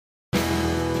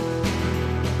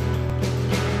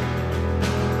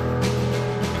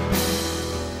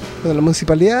Bueno, la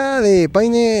Municipalidad de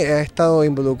Paine ha estado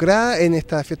involucrada en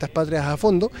estas fiestas patrias a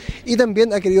fondo y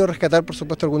también ha querido rescatar, por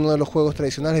supuesto, algunos de los juegos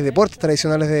tradicionales, deportes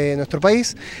tradicionales de nuestro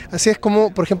país. Así es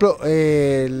como, por ejemplo,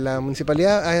 la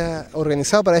Municipalidad ha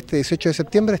organizado para este 18 de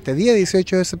septiembre, este día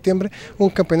 18 de septiembre, un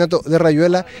campeonato de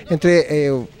rayuela entre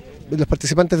los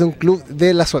participantes de un club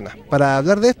de la zona. Para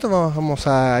hablar de esto vamos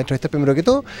a entrevistar primero que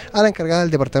todo a la encargada del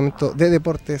Departamento de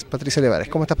Deportes, Patricia Levares.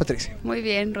 ¿Cómo estás, Patricia? Muy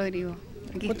bien, Rodrigo.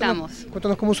 Aquí estamos.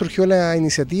 Cuéntanos cómo surgió la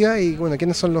iniciativa y bueno,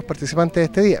 quiénes son los participantes de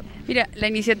este día. Mira, la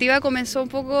iniciativa comenzó un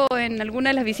poco en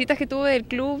algunas de las visitas que tuve del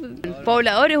club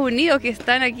Pobladores Unidos, que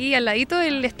están aquí al ladito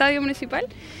del estadio municipal,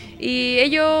 y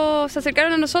ellos se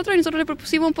acercaron a nosotros y nosotros les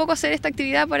propusimos un poco hacer esta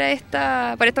actividad para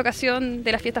esta ocasión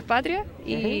de las Fiestas Patrias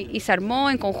y se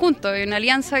armó en conjunto, en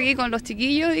alianza aquí con los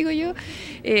chiquillos, digo yo.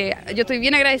 Yo estoy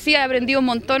bien agradecida, he aprendido un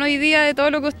montón hoy día de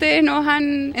todo lo que ustedes nos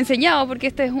han enseñado, porque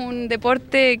este es un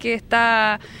deporte que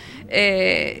está...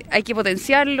 hay que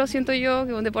potenciarlo, siento yo,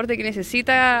 que es un deporte que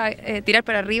necesita tirar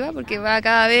para arriba porque va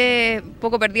cada vez un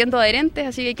poco perdiendo adherentes,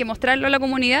 así que hay que mostrarlo a la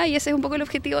comunidad y ese es un poco el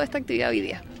objetivo de esta actividad hoy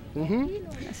día.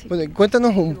 Bueno,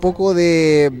 cuéntanos un poco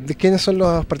de quiénes son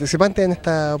los participantes en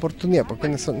esta oportunidad, pues,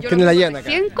 ¿quiénes la llevan acá?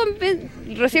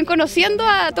 Recién conociendo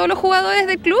a todos los jugadores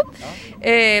del club,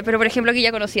 pero por ejemplo aquí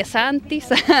ya conocí a Santis,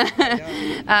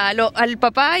 al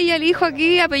papá y al hijo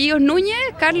aquí, apellidos Núñez,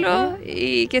 Carlos,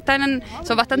 y que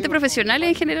son bastante profesionales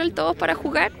en general todos para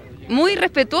jugar, muy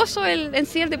respetuoso en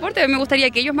sí el deporte. A mí me gustaría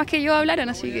que ellos más que yo hablaran,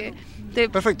 así que...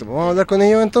 Perfecto, vamos a hablar con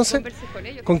ellos entonces. Con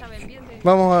ellos, saben bien.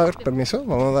 Vamos a ver, permiso,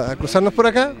 vamos a cruzarnos por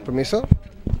acá, permiso.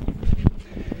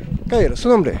 Caballero, ¿su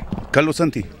nombre? Carlos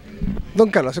Santi.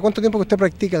 Don Carlos, ¿hace cuánto tiempo que usted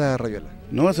practica la rayuela?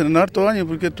 No, hace hartos años,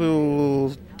 porque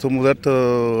esto somos de harta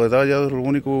edad ya, lo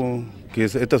único que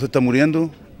esta se está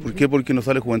muriendo. ¿Por qué? Porque no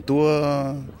sale juventud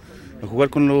a jugar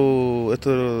con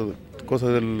estas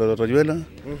cosas de la rayuela.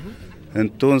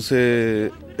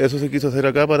 Entonces, eso se quiso hacer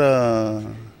acá para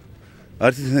a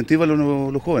ver si se incentiva a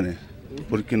los jóvenes,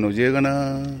 porque no llegan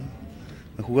a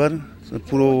jugar, son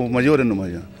puros mayores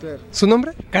nomás ya. ¿Su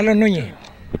nombre? Carlos Núñez.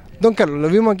 Don Carlos, lo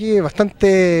vimos aquí,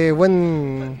 bastante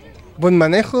buen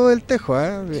manejo del tejo,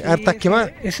 Sí, hartas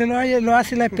quemadas. Eso lo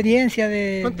hace la experiencia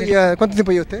de... ¿Cuánto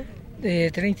tiempo lleva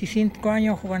usted? 35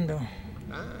 años jugando.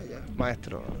 Ya,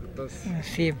 maestro. Entonces...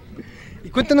 Sí. Y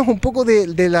cuéntanos un poco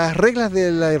de las reglas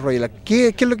de la rayuela.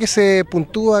 ¿Qué es lo que se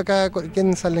puntúa acá?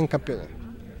 ¿Quién sale en campeones?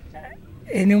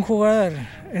 En un jugador,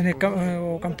 en el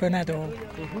campeonato.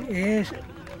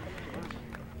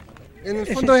 En el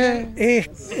fondo es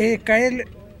caer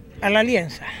a la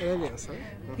alianza.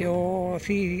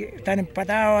 Si están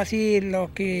empatados así,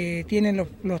 los que tienen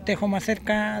los tejos más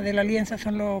cerca de la alianza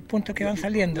son los puntos que van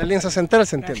saliendo. La alianza central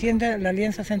se entiende. La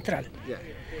alianza central.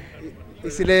 Y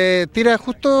si le tira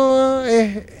justo,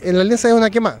 en la alianza es una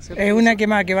quemada, ¿cierto? Es una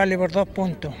quemada que vale por 2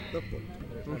 puntos.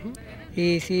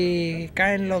 Y si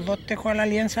caen los 2 tejos a la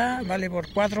alianza, vale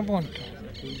por 4 puntos,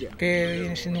 que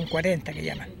viene siendo un 40 que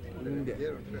llaman.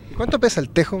 ¿Y cuánto pesa el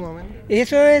tejo más o menos?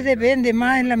 Eso depende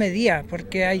más en la medida,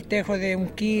 porque hay tejos de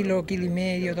 1 kilo, kilo y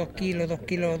medio, 2 kilos, 2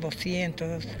 kilos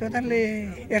 200. Total,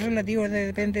 es relativo,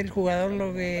 depende del jugador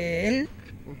lo que él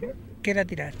quiera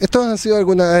tirar. Estas han sido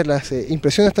algunas de las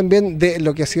impresiones también de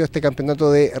lo que ha sido este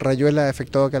campeonato de rayuela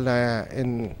efectuado acá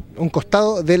en un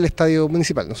costado del estadio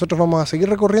municipal. Nosotros vamos a seguir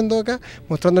recorriendo acá,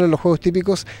 mostrándoles los juegos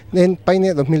típicos en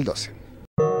Paine 2012.